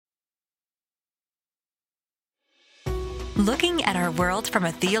Looking at our world from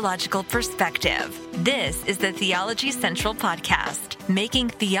a theological perspective, this is the Theology Central Podcast, making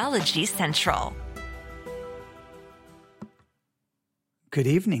theology central. Good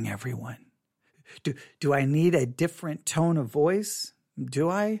evening, everyone. Do I need a different tone of voice?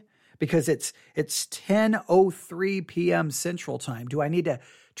 Do I? Because it's 10:03 p.m. Central Time. Do I need to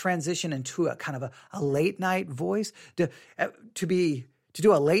transition into a kind of a late night voice? To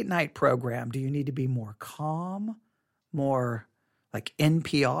do a late night program, do you need to be more calm, more like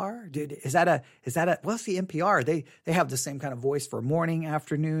NPR? Is that a well, see, NPR, they have the same kind of voice for morning,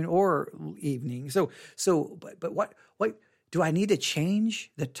 afternoon, or evening. But what do I need to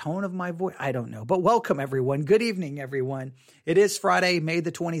change the tone of my voice? I don't know. But welcome, everyone. Good evening, everyone. It is Friday, May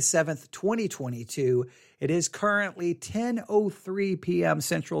the 27th, 2022. It is currently 10:03 p.m.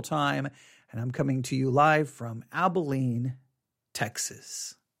 Central Time, and I'm coming to you live from Abilene,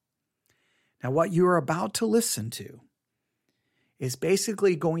 Texas. Now, what you are about to listen to is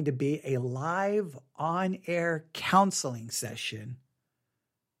basically going to be a live on-air counseling session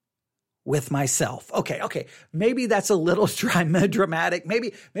with myself. Okay. Maybe that's a little dramatic.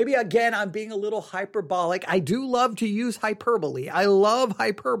 Maybe again, I'm being a little hyperbolic. I do love to use hyperbole. I love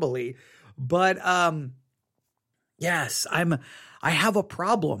hyperbole, but yes, I have a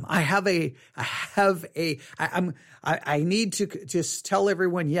problem. I need to just tell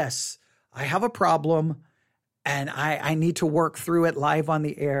everyone, yes, I have a problem and I need to work through it live on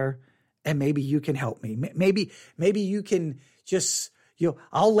the air, and maybe you can help me. Maybe you can just,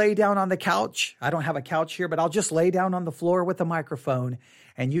 I'll lay down on the couch. I don't have a couch here, but I'll just lay down on the floor with a microphone,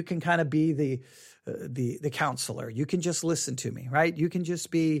 and you can kind of be the counselor. You can just listen to me, right? You can just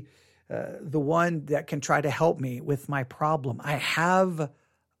be the one that can try to help me with my problem. I have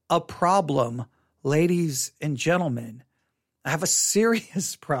a problem, ladies and gentlemen. I have a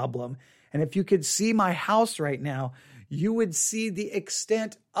serious problem. And if you could see my house right now, you would see the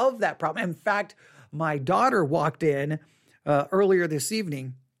extent of that problem. In fact, my daughter walked in earlier this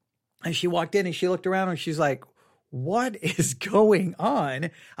evening, and she walked in and she looked around and she's like, what is going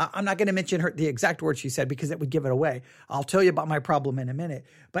on? I'm not going to mention the exact words she said because it would give it away. I'll tell you about my problem in a minute.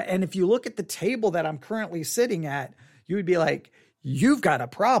 And if you look at the table that I'm currently sitting at, you would be like, you've got a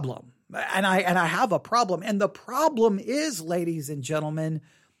problem. And I have a problem. And the problem is, ladies and gentlemen,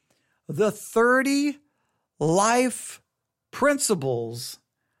 the 30 life principles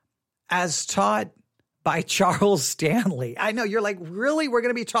as taught by Charles Stanley. I know you're like, really? We're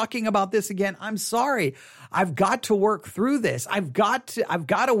going to be talking about this again? I'm sorry. I've got to work through this. I've got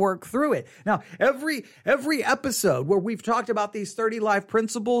to work through it. Now, every episode where we've talked about these 30 life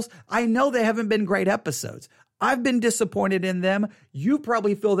principles, I know they haven't been great episodes. I've been disappointed in them. You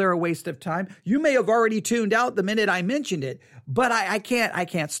probably feel they're a waste of time. You may have already tuned out the minute I mentioned it, but I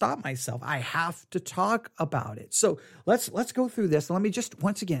can't stop myself. I have to talk about it. So let's go through this. Let me just,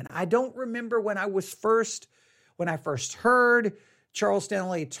 once again, I don't remember when I first heard Charles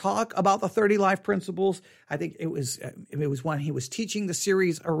Stanley talk about the 30 life principles. I think it was when he was teaching the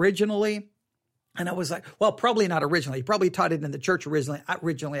series originally. And I was like, well, probably not originally. He probably taught it in the church originally.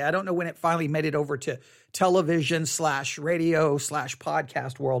 I don't know when it finally made it over to television /radio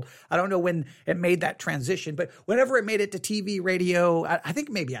 /podcast world. I don't know when it made that transition, but whenever it made it to TV, radio, I think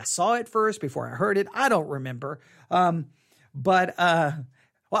maybe I saw it first before I heard it. I don't remember. I'll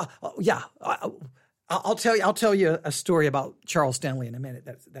tell you a story about Charles Stanley in a minute.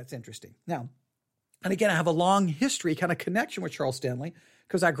 That's interesting. Now, and again, I have a long history, kind of connection with Charles Stanley,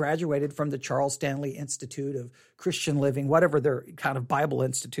 because I graduated from the Charles Stanley Institute of Christian Living, whatever their kind of Bible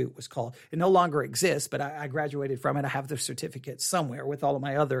Institute was called. It no longer exists, but I graduated from it. I have the certificate somewhere with all of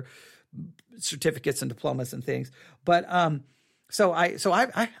my other certificates and diplomas and things. But so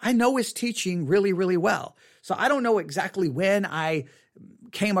I know his teaching really, really well. So I don't know exactly when I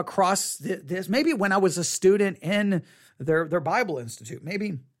came across this. Maybe when I was a student in their Bible Institute.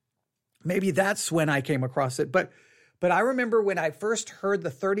 Maybe that's when I came across it. But I remember when I first heard the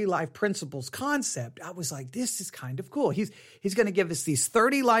 30 life principles concept, I was like, this is kind of cool. He's going to give us these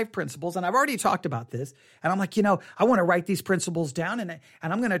 30 life principles. And I've already talked about this. And I'm like, I want to write these principles down and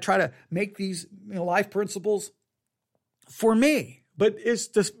I'm going to try to make these life principles for me. But it's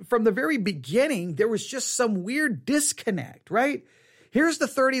just from the very beginning, there was just some weird disconnect, right? Here's the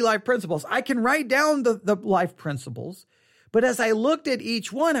 30 life principles. I can write down the life principles. But as I looked at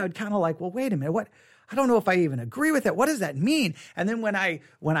each one, I would kind of like, well, wait a minute, what? I don't know if I even agree with it. What does that mean? And then when I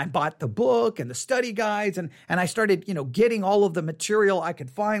bought the book and the study guides and I started, getting all of the material I could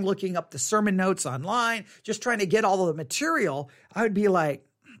find, looking up the sermon notes online, just trying to get all of the material, I would be like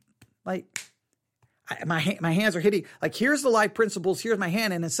my hands are hitting, like, here's the life principles, here's my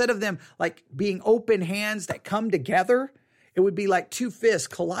hand. And instead of them like being open hands that come together, it would be like two fists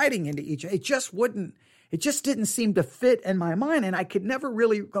colliding into each other. It just didn't seem to fit in my mind. And I could never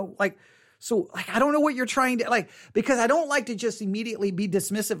really go I don't know what you're trying to because I don't like to just immediately be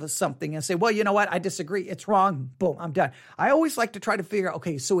dismissive of something and say, well, you know what? I disagree. It's wrong. Boom, I'm done. I always like to try to figure out,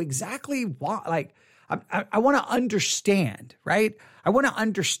 okay, so exactly why, I want to understand, right? I want to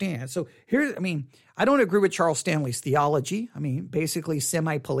understand. So I don't agree with Charles Stanley's theology. Basically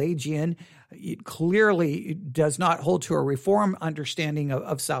semi-Pelagian. It clearly does not hold to a Reformed understanding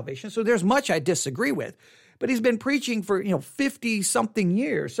of salvation. So there's much I disagree with. But he's been preaching for 50-something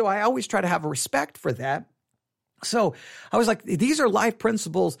years. So I always try to have a respect for that. So I was like, these are life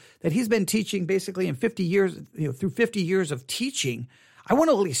principles that he's been teaching basically in 50 years, through 50 years of teaching. I want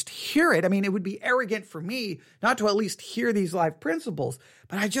to at least hear it. It would be arrogant for me not to at least hear these life principles,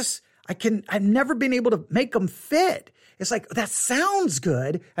 but I've never been able to make them fit. It's like, that sounds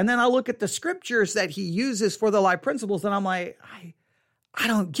good. And then I look at the scriptures that he uses for the life principles and I'm like, I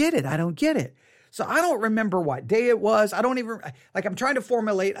don't get it. I don't get it. So I don't remember what day it was. I don't even, I'm trying to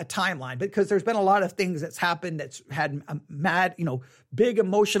formulate a timeline because there's been a lot of things that's happened that's had a mad, big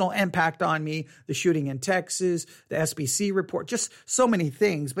emotional impact on me. The shooting in Texas, the SBC report, just so many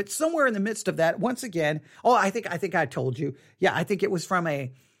things. But somewhere in the midst of that, once again, I think I told you. Yeah, I think it was from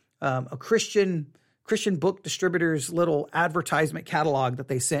a Christian book distributor's little advertisement catalog that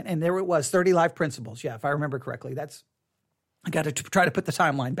they sent. And there it was, 30 Life Principles. Yeah, if I remember correctly, I got to try to put the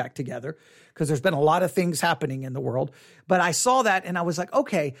timeline back together because there's been a lot of things happening in the world. But I saw that and I was like,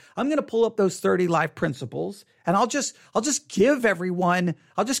 okay, I'm going to pull up those 30 life principles and I'll just give everyone,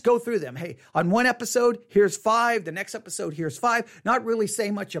 I'll just go through them. Hey, on one episode, here's 5. The next episode, here's 5. Not really say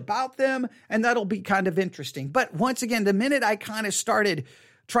much about them. And that'll be kind of interesting. But once again, the minute I kind of started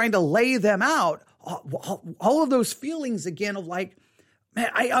trying to lay them out, all of those feelings again of like, man,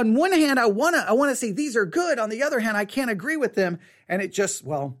 on one hand, I want to say these are good. On the other hand, I can't agree with them. And it just,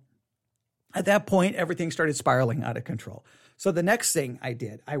 at that point, everything started spiraling out of control. So the next thing I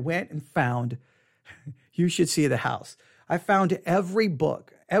did, I went and found, you should see the house. I found every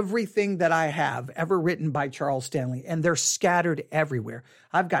book, everything that I have ever written by Charles Stanley, and they're scattered everywhere.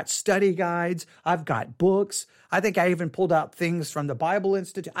 I've got study guides. I've got books. I think I even pulled out things from the Bible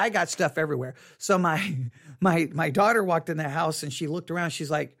Institute. I got stuff everywhere. So my daughter walked in the house and she looked around.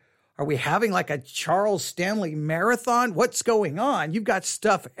 She's like, are we having like a Charles Stanley marathon? What's going on? You've got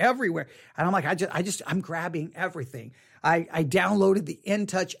stuff everywhere. And I'm like, I'm grabbing everything. I downloaded the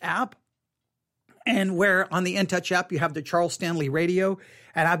InTouch app. And where on the InTouch app, you have the Charles Stanley radio.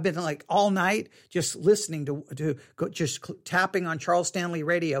 And I've been like all night just listening to tapping on Charles Stanley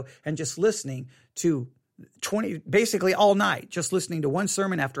radio and just listening to basically all night, just listening to one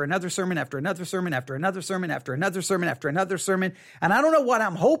sermon after another sermon, after another sermon, after another sermon, after another sermon, after another sermon. And I don't know what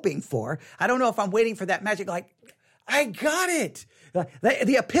I'm hoping for. I don't know if I'm waiting for that magic, like, I got it.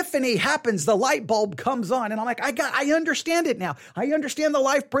 The epiphany happens. The light bulb comes on. And I'm like, I understand it now. I understand the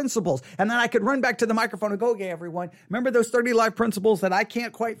life principles. And then I could run back to the microphone and go, okay, everyone, remember those 30 life principles that I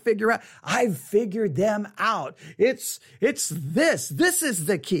can't quite figure out? I've figured them out. It's this. This is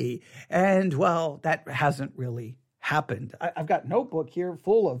the key. And that hasn't really happened. I've got a notebook here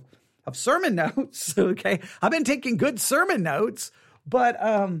full of sermon notes. Okay. I've been taking good sermon notes, but,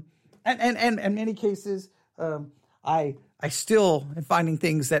 and in many cases, I still am finding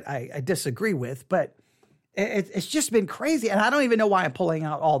things that I disagree with, but it's just been crazy. And I don't even know why I'm pulling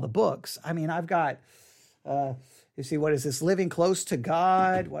out all the books. I've got, you see, what is this? Living Close to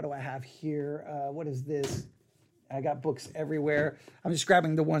God. What do I have here? What is this? I got books everywhere. I'm just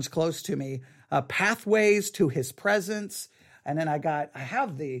grabbing the ones close to me. Pathways to His Presence. And then I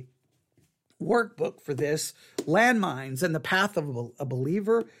have the workbook for this, Landmines and the Path of a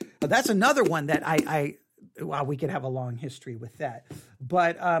Believer. That's another one that we could have a long history with that.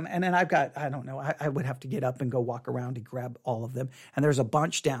 But, and then I've got, I don't know, I would have to get up and go walk around and grab all of them. And there's a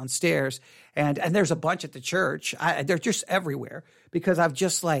bunch downstairs and there's a bunch at the church. They're just everywhere because I've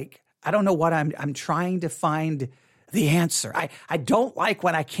just like, I don't know what I'm trying to find the answer. I don't like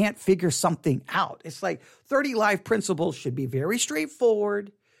when I can't figure something out. It's like 30 life principles should be very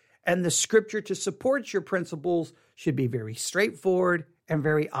straightforward. And the scripture to support your principles should be very straightforward and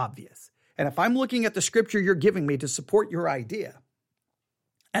very obvious. And if I'm looking at the scripture you're giving me to support your idea,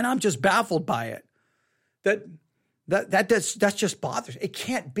 and I'm just baffled by it, that's just bothers. It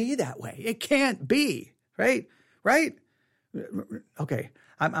can't be that way. It can't be, right? Right? Okay.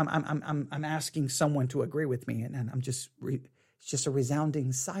 I'm asking someone to agree with me, and I'm just it's just a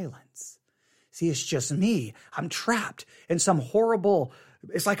resounding silence. See, it's just me. I'm trapped in some horrible,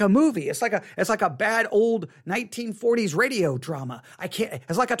 it's like a movie. It's like a bad old 1940s radio drama.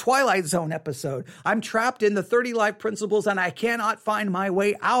 It's like a Twilight Zone episode. I'm trapped in the 30 life principles and I cannot find my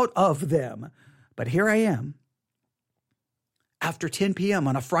way out of them. But here I am after 10 p.m.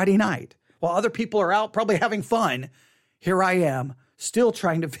 on a Friday night while other people are out probably having fun. Here I am, still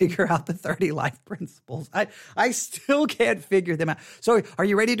trying to figure out the 30 life principles. I still can't figure them out. So are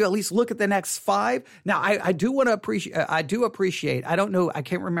you ready to at least look at the next 5? Now, I do want to appreciate, I don't know, I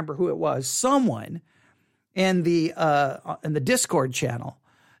can't remember who it was. Someone in the Discord channel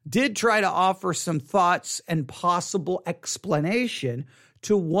did try to offer some thoughts and possible explanation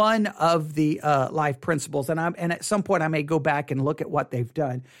to one of the life principles. And at some point I may go back and look at what they've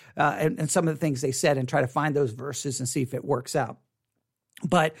done and some of the things they said and try to find those verses and see if it works out.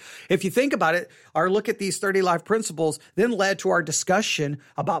 But if you think about it, our look at these 30 life principles then led to our discussion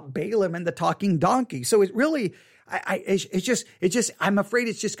about Balaam and the talking donkey. So it really, I'm afraid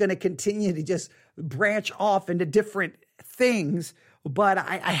it's just going to continue to just branch off into different things. But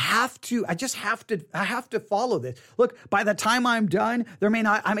I have to follow this. Look, by the time I'm done,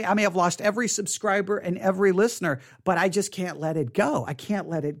 I may have lost every subscriber and every listener, but I just can't let it go. I can't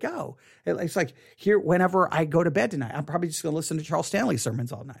let it go. It's like here, whenever I go to bed tonight, I'm probably just going to listen to Charles Stanley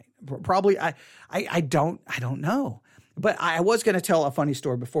sermons all night. Probably, I don't know. But I was going to tell a funny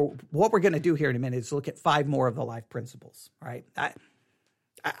story before. What we're going to do here in a minute is look at 5 more of the life principles. All right.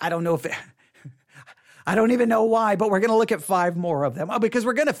 I don't know if I don't even know why, but we're going to look at 5 more of them because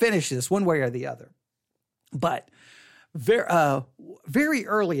we're going to finish this one way or the other. But very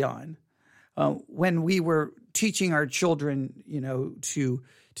early on, when we were teaching our children,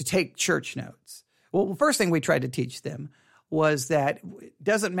 to take church notes, well, the first thing we tried to teach them was that it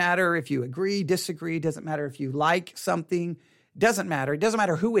doesn't matter if you agree, disagree, doesn't matter if you like something, doesn't matter. It doesn't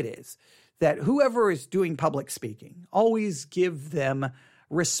matter who it is, that whoever is doing public speaking, always give them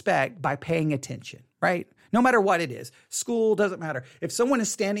respect by paying attention, right? No matter what it is. School, doesn't matter. If someone is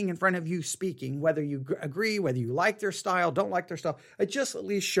standing in front of you speaking, whether you agree, whether you like their style, don't like their style, just at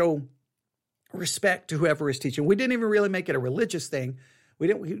least show respect to whoever is teaching. We didn't even really make it a religious thing. We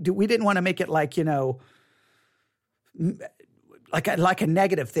didn't want to make it like, like a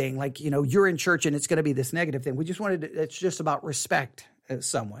negative thing, like, you're in church and it's going to be this negative thing. We just it's just about respect as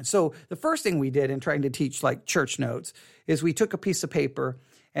someone. So the first thing we did in trying to teach like church notes is we took a piece of paper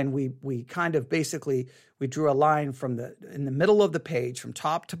and we kind of basically, we drew a line in the middle of the page from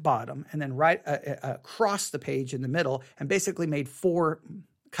top to bottom and then right across the page in the middle and basically made 4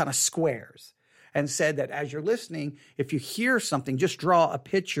 kind of squares and said that as you're listening, if you hear something, just draw a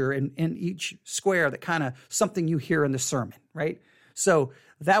picture in each square that kind of something you hear in the sermon, right? So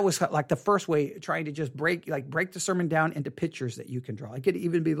that was like the first way, trying to just break the sermon down into pictures that you can draw. It could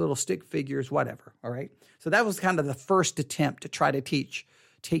even be little stick figures, whatever, all right? So that was kind of the first attempt to try to teach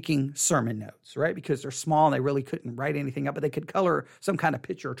taking sermon notes, right? Because they're small and they really couldn't write anything up, but they could color some kind of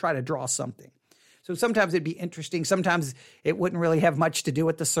picture or try to draw something. So sometimes it'd be interesting. Sometimes it wouldn't really have much to do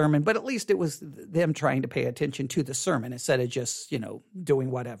with the sermon, but at least it was them trying to pay attention to the sermon instead of just,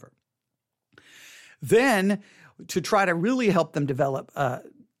 doing whatever. Then to try to really help them develop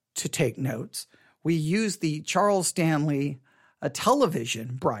to take notes, we used the Charles Stanley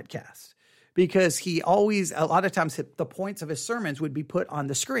television broadcast because he always, a lot of times the points of his sermons would be put on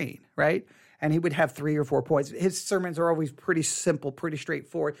the screen, right? And he would have 3 or 4 points. His sermons are always pretty simple, pretty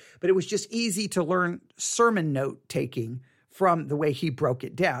straightforward, but it was just easy to learn sermon note taking from the way he broke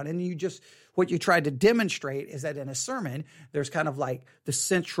it down. And what you tried to demonstrate is that in a sermon, there's kind of like the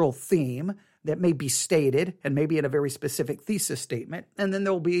central theme that may be stated and maybe in a very specific thesis statement. And then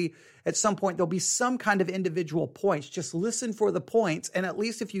at some point, there'll be some kind of individual points. Just listen for the points. And at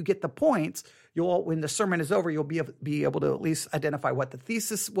least if you get the points, when the sermon is over, you'll be able to at least identify what the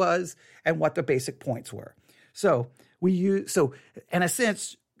thesis was and what the basic points were. So in a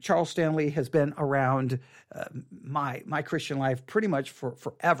sense, Charles Stanley has been around my Christian life pretty much for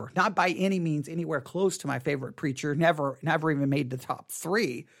forever. Not by any means anywhere close to my favorite preacher. Never even made the top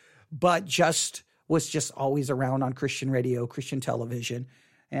 3. But was just always around on Christian radio, Christian television.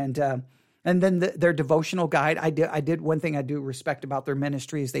 And then their devotional guide, I did one thing I do respect about their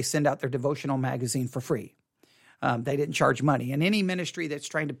ministry is they send out their devotional magazine for free. They didn't charge money. And any ministry that's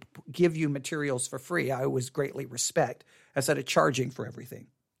trying to give you materials for free, I always greatly respect instead of charging for everything.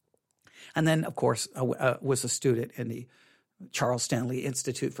 And then, of course, I was a student in the Charles Stanley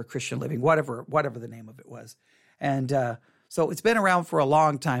Institute for Christian Living, whatever the name of it was. And so it's been around for a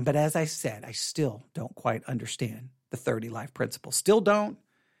long time, but as I said, I still don't quite understand the 30 life principles. Still don't,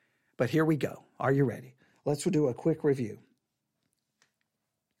 but here we go. Are you ready? Let's do a quick review.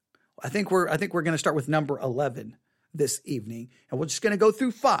 I think we're going to start with number 11 this evening, and we're just going to go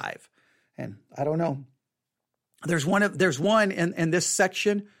through 5. And I don't know. There's one in this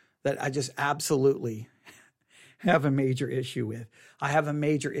section that I just absolutely have a major issue with. I have a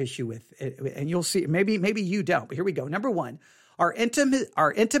major issue with it, and you'll see. Maybe you don't, but here we go. Number 1, our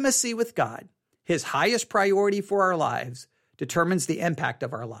intimacy with God, his highest priority for our lives, determines the impact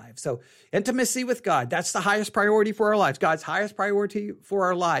of our lives. So intimacy with God, that's the highest priority for our lives. God's highest priority for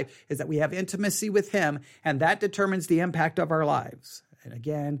our life is that we have intimacy with him, and that determines the impact of our lives. And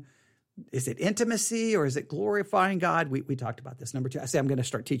again, is it intimacy or is it glorifying God? We talked about this. Number 2, I say I'm going to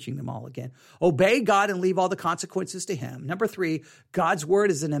start teaching them all again. Obey God and leave all the consequences to him. Number 3, God's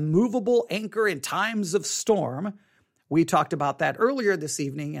word is an immovable anchor in times of storm. We talked about that earlier this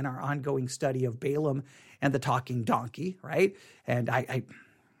evening in our ongoing study of Balaam and the talking donkey, right? And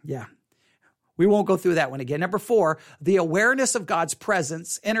we won't go through that one again. Number 4, the awareness of God's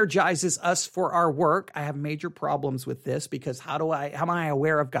presence energizes us for our work. I have major problems with this because how am I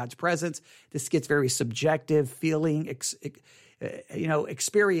aware of God's presence? This gets very subjective, feeling,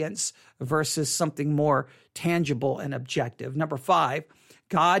 experience versus something more tangible and objective. Number 5,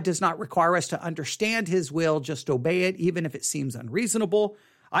 God does not require us to understand his will, just obey it, even if it seems unreasonable.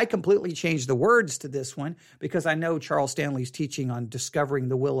 I completely changed the words to this one because I know Charles Stanley's teaching on discovering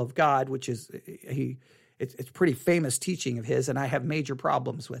the will of God, which is it's pretty famous teaching of his, and I have major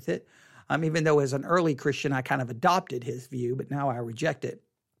problems with it. Even though as an early Christian, I kind of adopted his view, but now I reject it.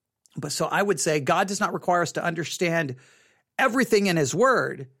 But so I would say God does not require us to understand everything in his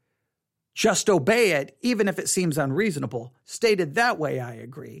word. Just obey it, even if it seems unreasonable. Stated that way, I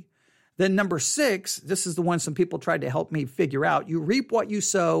agree. Then number 6, this is the one some people tried to help me figure out. You reap what you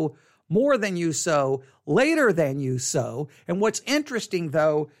sow, more than you sow, later than you sow. And what's interesting,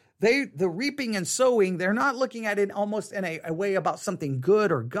 though, the reaping and sowing, they're not looking at it almost in a way about something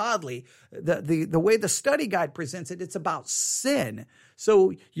good or godly. The way the study guide presents it, it's about sin.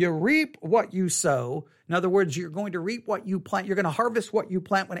 So you reap what you sow. In other words, you're going to reap what you plant. You're going to harvest what you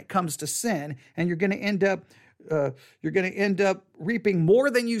plant when it comes to sin, and you're going to end up reaping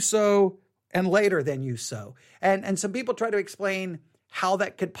more than you sow and later than you sow. And some people try to explain how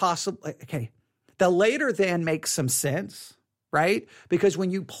that could possibly, the later than makes some sense, right? Because when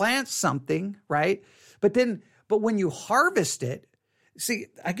you plant something, right? But when you harvest it, see,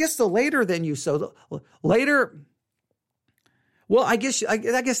 I guess the later than you sow, I guess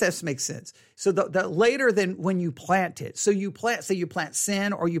that makes sense. So the later than when you plant it. So you plant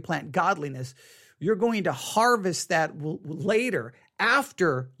sin or you plant godliness, you're going to harvest that later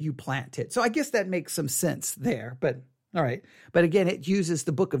after you plant it. So I guess that makes some sense there, but all right. But again, it uses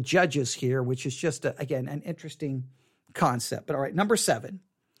the book of Judges here, which is just, again, an interesting concept. But all right, number 7,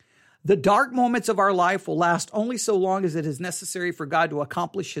 the dark moments of our life will last only so long as it is necessary for God to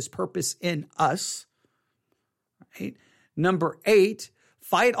accomplish his purpose in us. Right? Number 8,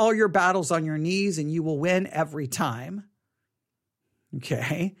 fight all your battles on your knees and you will win every time.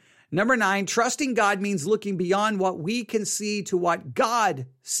 Okay. Number 9, trusting God means looking beyond what we can see to what God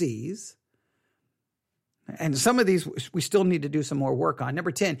sees. And some of these we still need to do some more work on.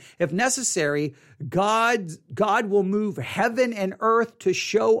 Number 10, if necessary, God will move heaven and earth to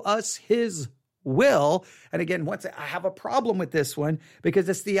show us his will. And again, I have a problem with this one because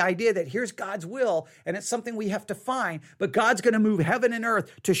it's the idea that here's God's will and it's something we have to find, but God's going to move heaven and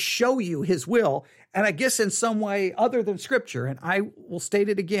earth to show you his will. And I guess in some way other than scripture, and I will state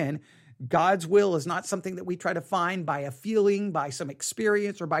it again, God's will is not something that we try to find by a feeling, by some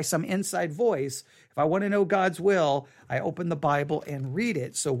experience, or by some inside voice. If I want to know God's will, I open the Bible and read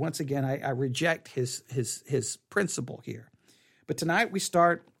it. So once again, I reject his principle here. But tonight we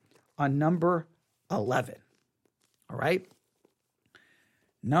start on number 11. All right?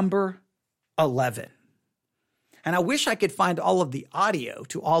 Number 11. And I wish I could find all of the audio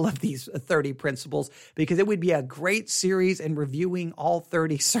to all of these 30 principles because it would be a great series in reviewing all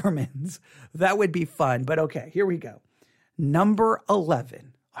 30 sermons. That would be fun. But okay, here we go. Number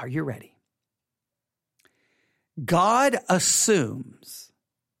 11. Are you ready? God assumes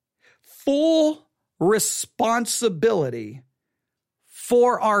full responsibility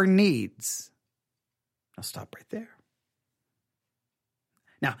for our needs. I'll stop right there.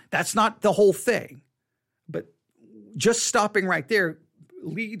 Now, that's not the whole thing, but just stopping right there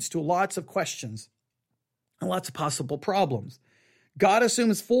leads to lots of questions and lots of possible problems. God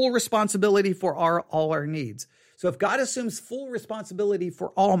assumes full responsibility for all our needs. So if God assumes full responsibility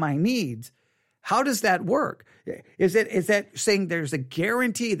for all my needs, how does that work? Is that saying there's a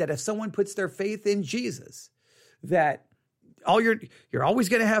guarantee that if someone puts their faith in Jesus, that you're always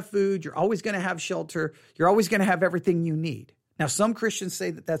going to have food, you're always going to have shelter, you're always going to have everything you need? Now, some Christians say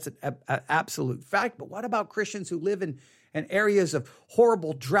that that's an absolute fact, but what about Christians who live in areas of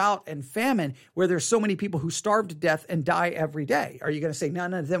horrible drought and famine where there's so many people who starve to death and die every day? Are you going to say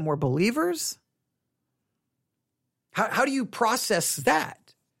none of them were believers? How do you process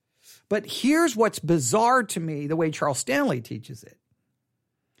that? But here's what's bizarre to me, the way Charles Stanley teaches it.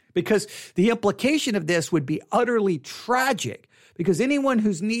 Because the implication of this would be utterly tragic, because anyone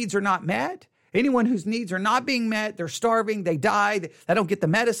whose needs are not met, anyone whose needs are not being met, they're starving, they die, they don't get the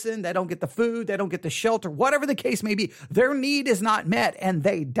medicine, they don't get the food, they don't get the shelter, whatever the case may be, their need is not met and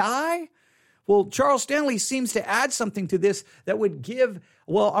they die. Well, Charles Stanley seems to add something to this that would give,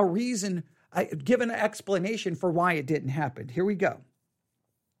 a reason, give an explanation for why it didn't happen. Here we go.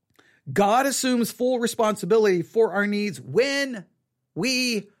 God assumes full responsibility for our needs when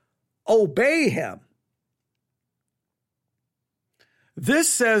we obey him. This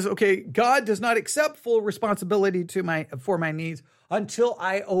says, okay, God does not accept full responsibility for my needs until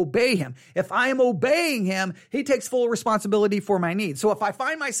I obey him. If I am obeying him, he takes full responsibility for my needs. So if I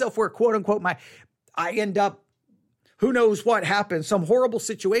find myself where, quote unquote, I end up, who knows what happens, some horrible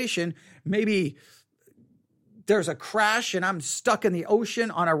situation, maybe there's a crash and I'm stuck in the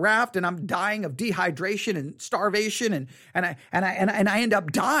ocean on a raft and I'm dying of dehydration and starvation and I end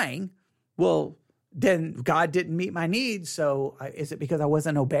up dying. Well, then God didn't meet my needs. So is it because I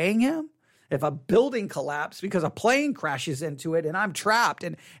wasn't obeying him? If a building collapsed because a plane crashes into it and I'm trapped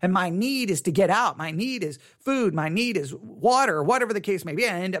and my need is to get out, my need is food, my need is water, or whatever the case may be,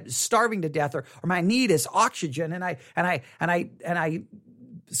 and I end up starving to death, or my need is oxygen and I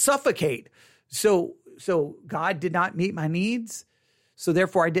suffocate. So God did not meet my needs. So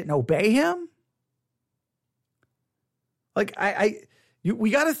therefore I didn't obey him. Like we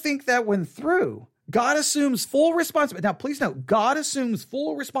got to think that one through. God assumes full responsibility. Now, please note, God assumes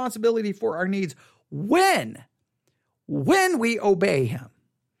full responsibility for our needs when we obey him.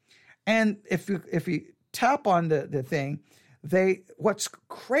 And if you tap on the thing, what's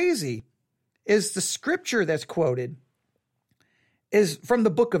crazy is the scripture that's quoted is from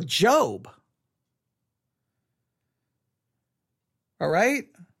the book of Job. All right?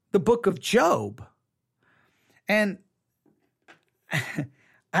 The book of Job. And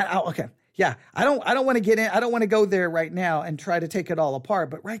okay. Yeah, I don't want to get in. I don't want to go there right now and try to take it all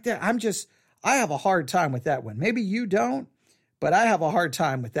apart. But right there, I have a hard time with that one. Maybe you don't, but I have a hard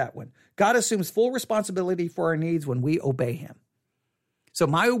time with that one. God assumes full responsibility for our needs when we obey him. So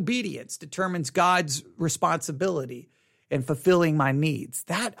my obedience determines God's responsibility in fulfilling my needs.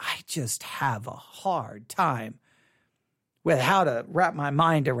 That I just have a hard time with how to wrap my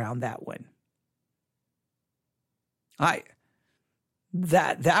mind around that one.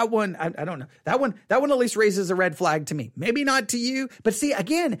 That one, I don't know. That one at least raises a red flag to me. Maybe not to you, but see,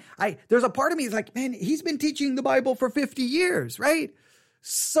 again, there's a part of me that's like, man, he's been teaching the Bible for 50 years, right?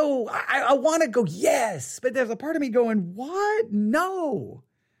 So I want to go, yes, but there's a part of me going, what? No.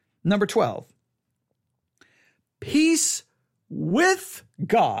 Number 12, peace with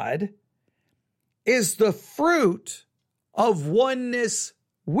God is the fruit of oneness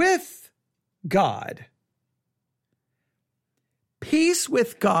with God. Peace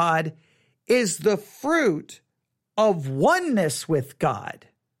with God is the fruit of oneness with God.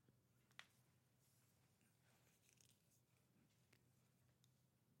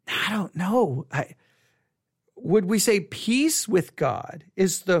 I don't know. Would we say peace with God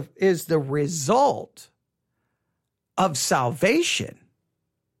is the result of salvation,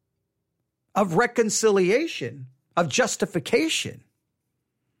 of reconciliation, of justification?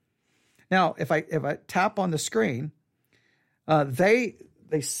 Now, if I tap on the screen, they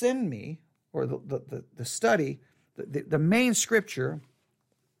send me, or the study, the main scripture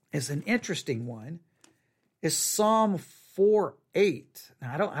is an interesting one, is Psalm 4:8.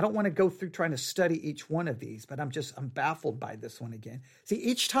 Now I don't want to go through trying to study each one of these, but I'm baffled by this one again. See,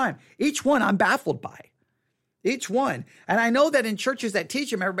 each one I'm baffled by. Each one. And I know that in churches that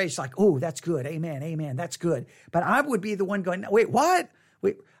teach them, everybody's like, oh, that's good. Amen. Amen. That's good. But I would be the one going, wait, what?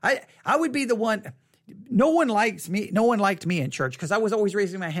 Wait, I would be the one. No one likes me. No one liked me in church because I was always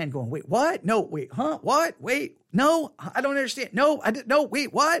raising my hand going, wait, what? No, wait, huh? What? Wait, no, I don't understand. No, no,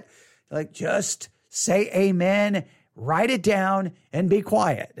 wait, what? Like, just say amen, write it down, and be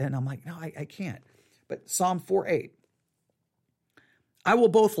quiet. And I'm like, no, I can't. But Psalm 4:8, I will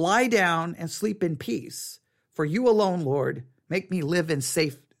both lie down and sleep in peace. For you alone, Lord, make me live in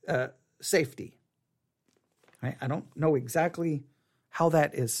safety. I don't know exactly how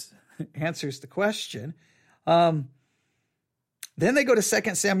that answers the question. Then they go to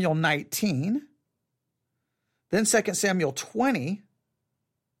 2 Samuel 19, then 2 Samuel 20,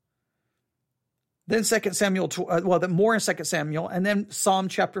 then 2 Samuel, more in 2 Samuel, and then Psalm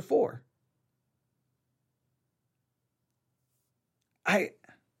chapter 4. I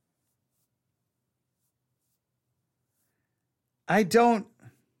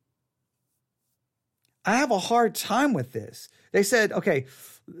have a hard time with this. They said, okay,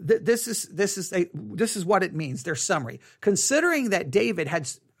 this is what it means. Their summary. Considering that David had,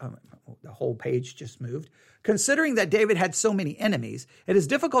 the whole page just moved. Considering that David had so many enemies, it is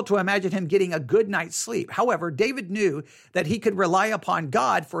difficult to imagine him getting a good night's sleep. However, David knew that he could rely upon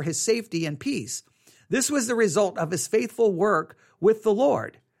God for his safety and peace. This was the result of his faithful work with the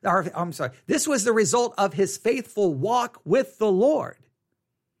Lord. This was the result of his faithful walk with the Lord.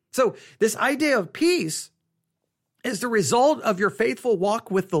 So this idea of peace is the result of your faithful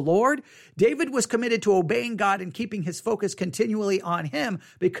walk with the Lord. David was committed to obeying God and keeping his focus continually on him.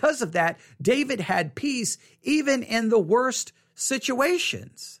 Because of that, David had peace even in the worst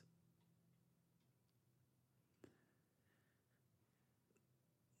situations.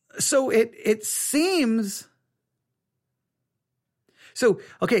 So it seems... So,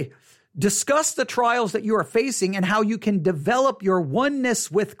 okay, discuss the trials that you are facing and how you can develop your oneness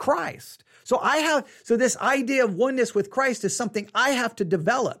with Christ. So this idea of oneness with Christ is something I have to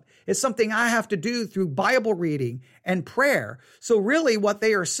develop. It's something I have to do through Bible reading and prayer. So really what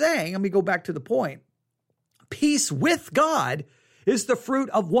they are saying, let me go back to the point. Peace with God is the fruit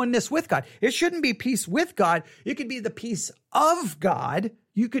of oneness with God. It shouldn't be peace with God. It could be the peace of God.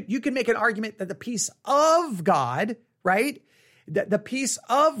 You could make an argument that the peace of God, right? The peace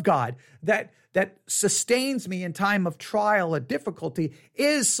of God that sustains me in time of trial or difficulty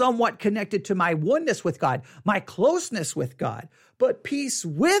is somewhat connected to my oneness with God, my closeness with God. But peace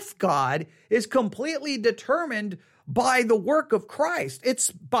with God is completely determined by the work of Christ.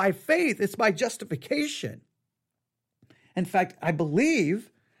 It's by faith. It's by justification. In fact, I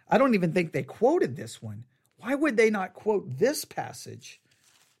don't even think they quoted this one. Why would they not quote this passage?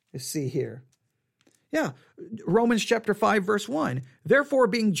 Let's see here. Yeah, Romans chapter 5, verse 1. Therefore,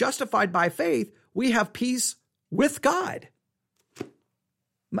 being justified by faith, we have peace with God.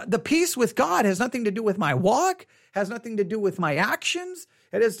 The peace with God has nothing to do with my walk, has nothing to do with my actions.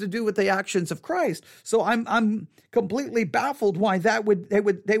 It has to do with the actions of Christ. So I'm completely baffled why they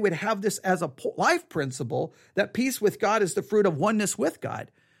would have this as a life principle, that peace with God is the fruit of oneness with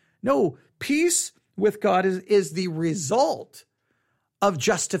God. No, peace with God is the result of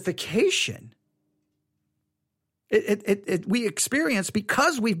justification. We experience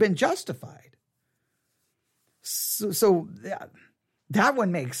because we've been justified. So that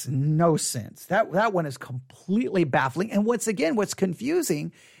one makes no sense. That one is completely baffling. And once again, what's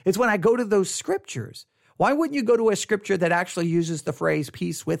confusing is when I go to those scriptures. Why wouldn't you go to a scripture that actually uses the phrase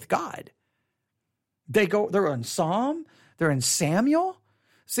peace with God? They're in Psalm, they're in Samuel.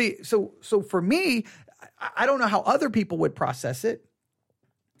 See, so for me, I don't know how other people would process it.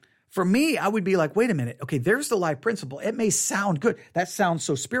 For me, I would be like, wait a minute. Okay, there's the life principle. It may sound good. That sounds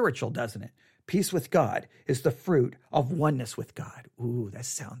so spiritual, doesn't it? Peace with God is the fruit of oneness with God. Ooh, that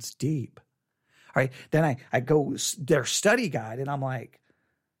sounds deep. All right, then I go their study guide and I'm like,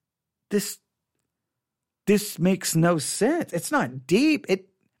 this makes no sense. It's not deep. It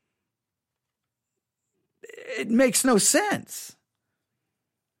makes no sense.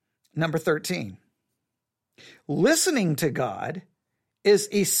 Number 13, listening to God is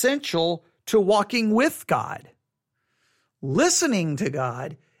essential to walking with God. Listening to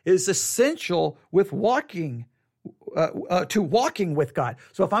God is essential with walking with God.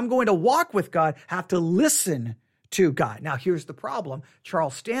 So if I'm going to walk with God, I have to listen to God. Now, here's the problem.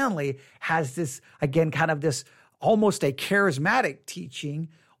 Charles Stanley has this, again, kind of this almost a charismatic teaching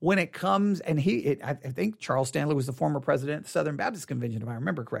when it comes, and I think Charles Stanley was the former president of the Southern Baptist Convention, if I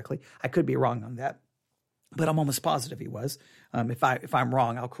remember correctly. I could be wrong on that, but I'm almost positive he was. If I'm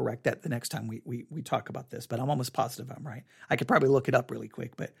wrong, I'll correct that the next time we talk about this, but I'm almost positive I'm right. I could probably look it up really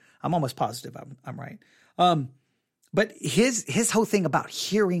quick, but I'm almost positive I'm right. But his whole thing about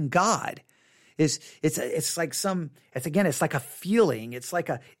hearing God is it's like a feeling. It's like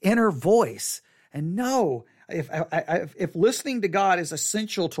an inner voice. And no, if listening to God is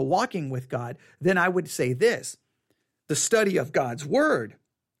essential to walking with God, then I would say this: the study of God's word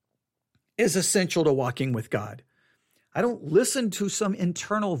is essential to walking with God. I don't listen to some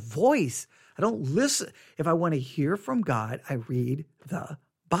internal voice. I don't listen. If I want to hear from God, I read the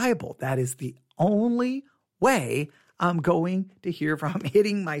Bible. That is the only way I'm going to hear from. I'm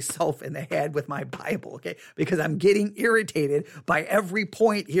hitting myself in the head with my Bible, okay? Because I'm getting irritated by every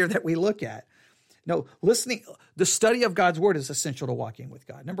point here that we look at. No, listening, the study of God's word is essential to walking with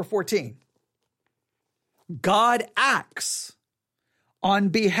God. Number 14, God acts on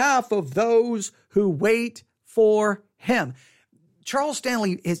behalf of those who wait for him. Charles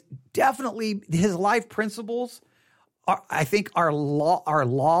Stanley is definitely, his life principles are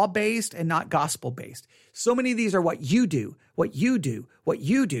law-based and not gospel-based. So many of these are what you do.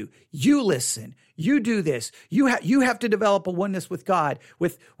 You listen. You do this. You have to develop a oneness with God,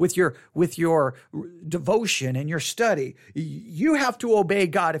 with your devotion and your study. You have to obey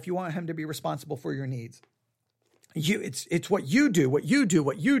God if you want him to be responsible for your needs. It's what you do.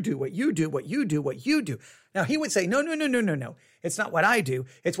 Now he would say, no. It's not what I do.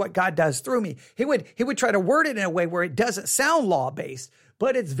 It's what God does through me. He would try to word it in a way where it doesn't sound law-based,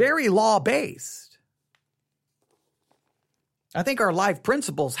 but it's very law-based. I think our life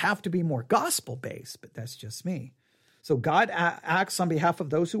principles have to be more gospel-based, but that's just me. So God acts on behalf of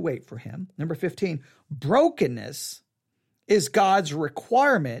those who wait for him. Number 15, brokenness is God's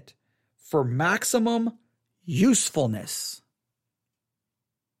requirement for maximum usefulness.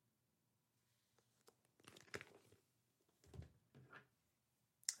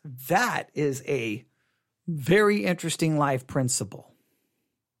 That is a very interesting life principle.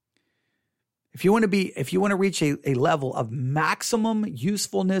 If you want to reach a level of maximum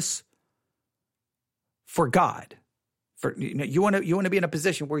usefulness for God, you want to be in a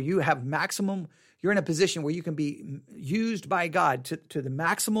position where you have maximum, you're in a position where you can be used by God to the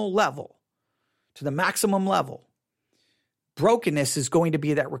maximum level, Brokenness is going to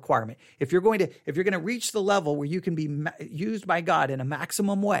be that requirement. If you're going to reach the level where you can be used by God in a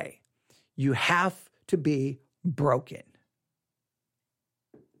maximum way, you have to be broken.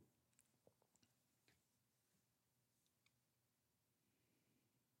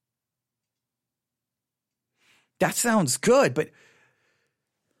 That sounds good, but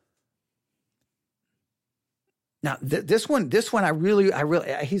now this one, I really,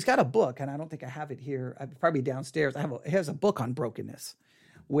 he's got a book, and I don't think I have it here. I'd probably downstairs. It has a book on brokenness,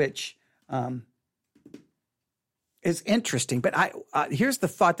 which is interesting. But here's the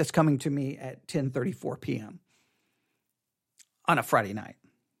thought that's coming to me at 10:34 p.m. on a Friday night.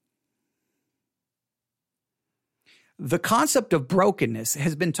 The concept of brokenness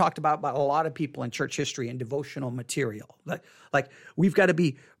has been talked about by a lot of people in church history and devotional material. Like we've got to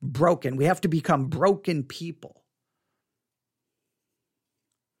be broken. We have to become broken people.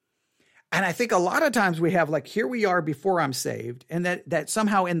 And I think a lot of times we have like, here we are before I'm saved, and that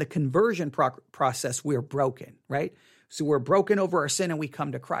somehow in the conversion process, we're broken, right? So we're broken over our sin and we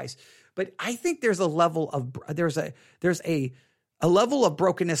come to Christ. But I think there's a level of, there's a level of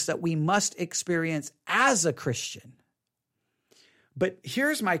brokenness that we must experience as a Christian. But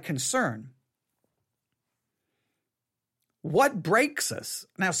here's my concern. What breaks us?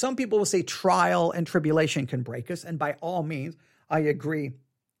 Now, some people will say trial and tribulation can break us, and by all means, I agree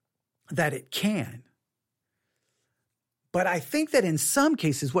that it can. But I think that in some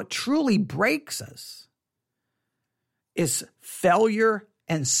cases, what truly breaks us is failure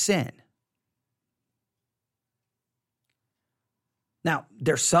and sin. Now,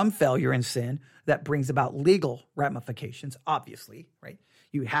 there's some failure and sin that brings about legal ramifications, obviously, right?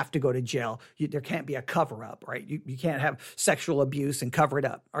 You have to go to jail. There can't be a cover-up, right? You can't have sexual abuse and cover it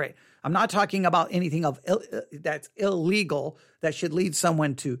up, all right? I'm not talking about anything that's illegal that should lead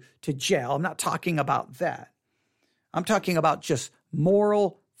someone to jail. I'm not talking about that. I'm talking about just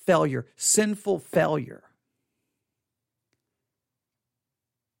moral failure, sinful failure.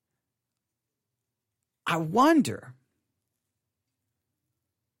 I wonder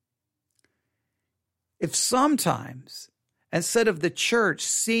if sometimes, instead of the church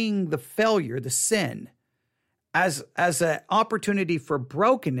seeing the failure, the sin, as an opportunity for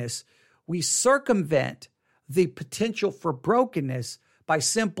brokenness, we circumvent the potential for brokenness by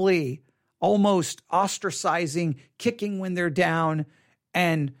simply almost ostracizing, kicking when they're down,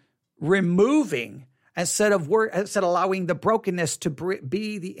 and removing, instead of allowing the brokenness to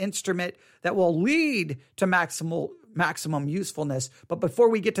be the instrument that will lead to maximum usefulness. But before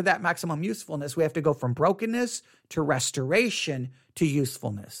we get to that maximum usefulness, we have to go from brokenness to restoration to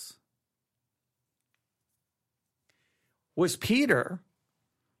usefulness.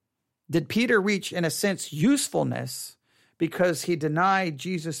 Did Peter reach, in a sense, usefulness because he denied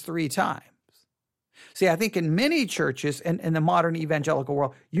Jesus 3 times? See, I think in many churches and in the modern evangelical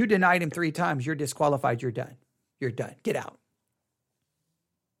world, you denied him 3 times, you're disqualified, you're done. You're done. Get out.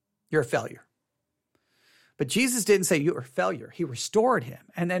 You're a failure. But Jesus didn't say you're a failure. He restored him.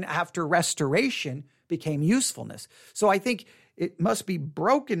 And then after restoration became usefulness. So I think it must be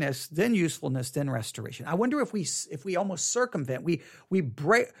brokenness, then usefulness, then restoration. I wonder if we almost circumvent, we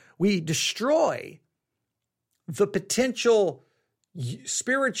destroy the potential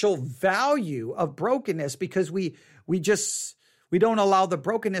spiritual value of brokenness because we We don't allow the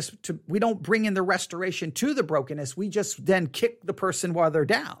brokenness we don't bring in the restoration to the brokenness. We just then kick the person while they're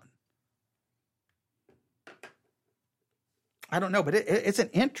down. I don't know, but it's an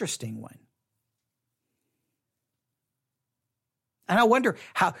interesting one. And I wonder,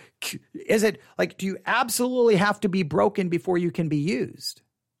 how is it like, do you absolutely have to be broken before you can be used?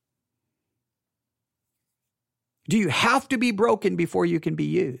 Do you have to be broken before you can be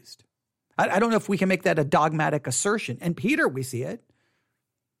used? I don't know if we can make that a dogmatic assertion. And Peter, we see it.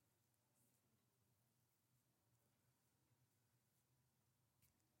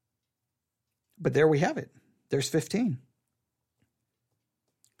 But there we have it. There's 15.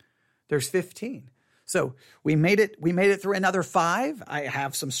 There's 15. So we made it through another 5. I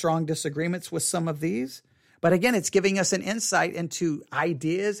have some strong disagreements with some of these. But again, it's giving us an insight into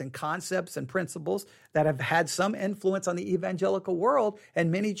ideas and concepts and principles that have had some influence on the evangelical world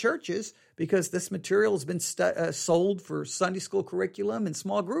and many churches, because this material has been sold for Sunday school curriculum and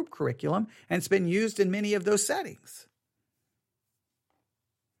small group curriculum, and it's been used in many of those settings.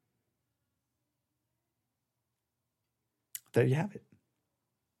 There you have it.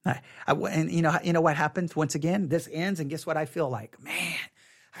 And you know what happens once again? This ends, and guess what I feel like? Man,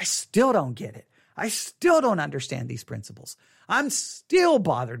 I still don't get it. I still don't understand these principles. I'm still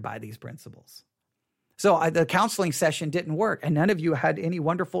bothered by these principles. So the counseling session didn't work, and none of you had any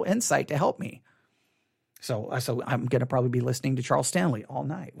wonderful insight to help me. So I'm going to probably be listening to Charles Stanley all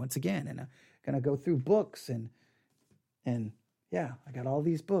night once again, and I'm going to go through books and yeah, I got all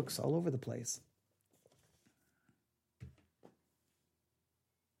these books all over the place.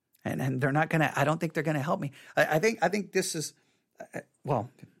 And they're not going to, I don't think they're going to help me. I think this is, well,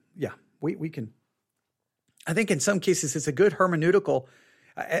 yeah, we can. I think in some cases it's a good hermeneutical.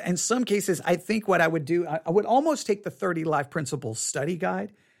 In some cases, I think what I would do, I would almost take the 30 Life Principles study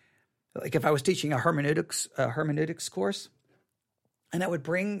guide. Like if I was teaching a hermeneutics course, and I would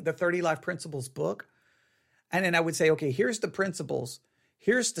bring the 30 Life Principles book, and then I would say, okay, here's the principles.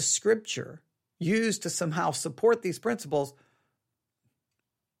 Here's the scripture used to somehow support these principles.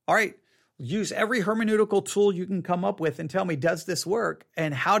 All right, use every hermeneutical tool you can come up with and tell me, does this work?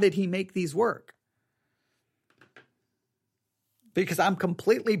 And how did he make these work? Because I'm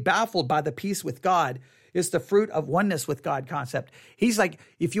completely baffled by the peace with God is the fruit of oneness with God concept. He's like,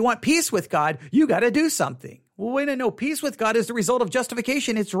 if you want peace with God, you got to do something. Well, wait, no, peace with God is the result of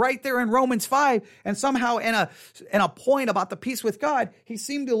justification. It's right there in Romans 5. And somehow in a point about the peace with God, he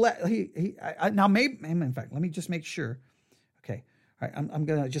seemed to now maybe, in fact, let me just make sure. Okay. All right. I'm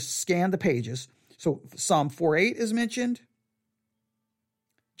going to just scan the pages. So Psalm 4:8 is mentioned.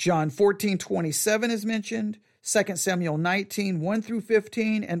 John 14:27 is mentioned. 2 Samuel 19, 1 through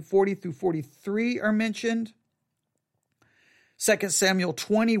 15, and 40 through 43 are mentioned. 2 Samuel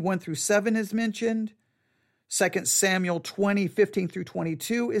 20, 1 through 7 is mentioned. 2 Samuel 20, 15 through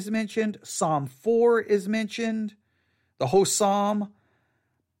 22 is mentioned. Psalm 4 is mentioned. The whole psalm.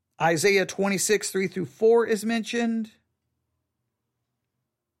 Isaiah 26, 3 through 4 is mentioned.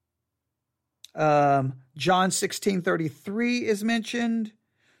 John 16:33 is mentioned.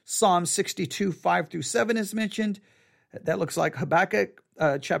 Psalm 62, 5 through 7 is mentioned. That looks like Habakkuk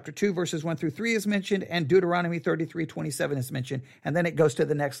chapter 2, verses 1 through 3 is mentioned, and Deuteronomy 33, 27 is mentioned. And then it goes to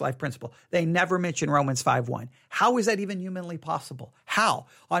the next life principle. They never mention Romans 5:1. How is that even humanly possible? How?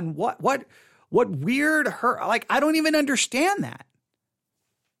 On what weird like, I don't even understand that.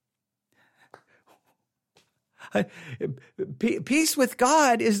 Peace with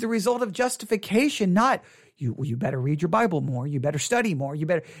God is the result of justification, not you better read your Bible more. You better study more. You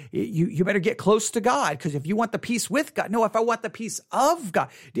better get close to God. Because if you want the peace with God, no, if I want the peace of God,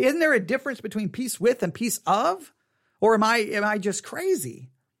 isn't there a difference between peace with and peace of? Or am I just crazy?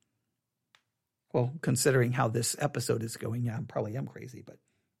 Well, considering how this episode is going, yeah, I probably am crazy. But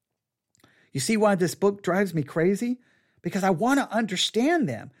you see why this book drives me crazy? Because I want to understand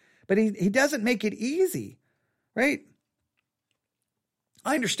them. But he doesn't make it easy, right?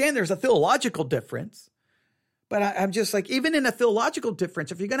 I understand there's a theological difference. But I'm just like, even in a theological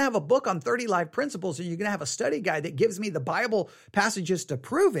difference, if you're going to have a book on 30 Life Principles and you're going to have a study guide that gives me the Bible passages to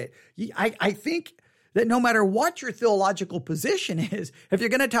prove it, I think that no matter what your theological position is, if you're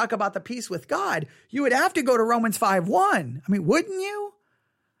going to talk about the peace with God, you would have to go to Romans 5:1. I mean, wouldn't you?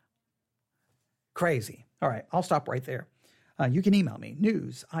 Crazy. All right, I'll stop right there. You can email me,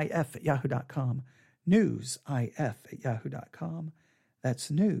 newsif@yahoo.com, newsif@yahoo.com.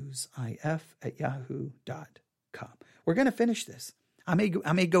 That's newsif@yahoo.com. We're going to finish this. I may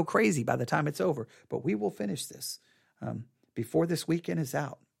go crazy by the time it's over, but we will finish this before this weekend is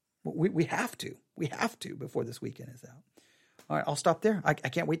out. We have to. We have to before this weekend is out. All right, I'll stop there. I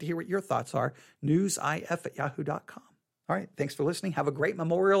can't wait to hear what your thoughts are. newsif@yahoo.com. All right. Thanks for listening. Have a great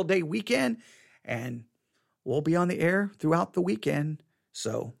Memorial Day weekend, and we'll be on the air throughout the weekend.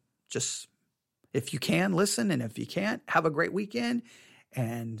 So just, if you can, listen, and if you can't, have a great weekend.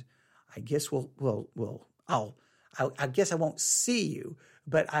 And I guess I guess I won't see you,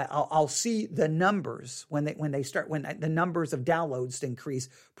 but I'll see the numbers when the numbers of downloads increase,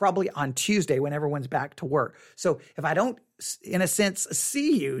 probably on Tuesday when everyone's back to work. So if I don't, in a sense,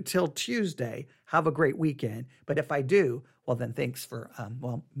 see you till Tuesday, have a great weekend. But if I do, well, then thanks for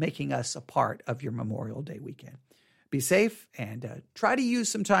making us a part of your Memorial Day weekend. Be safe, and try to use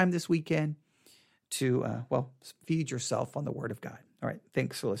some time this weekend to feed yourself on the Word of God. All right.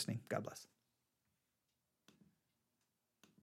 Thanks for listening. God bless.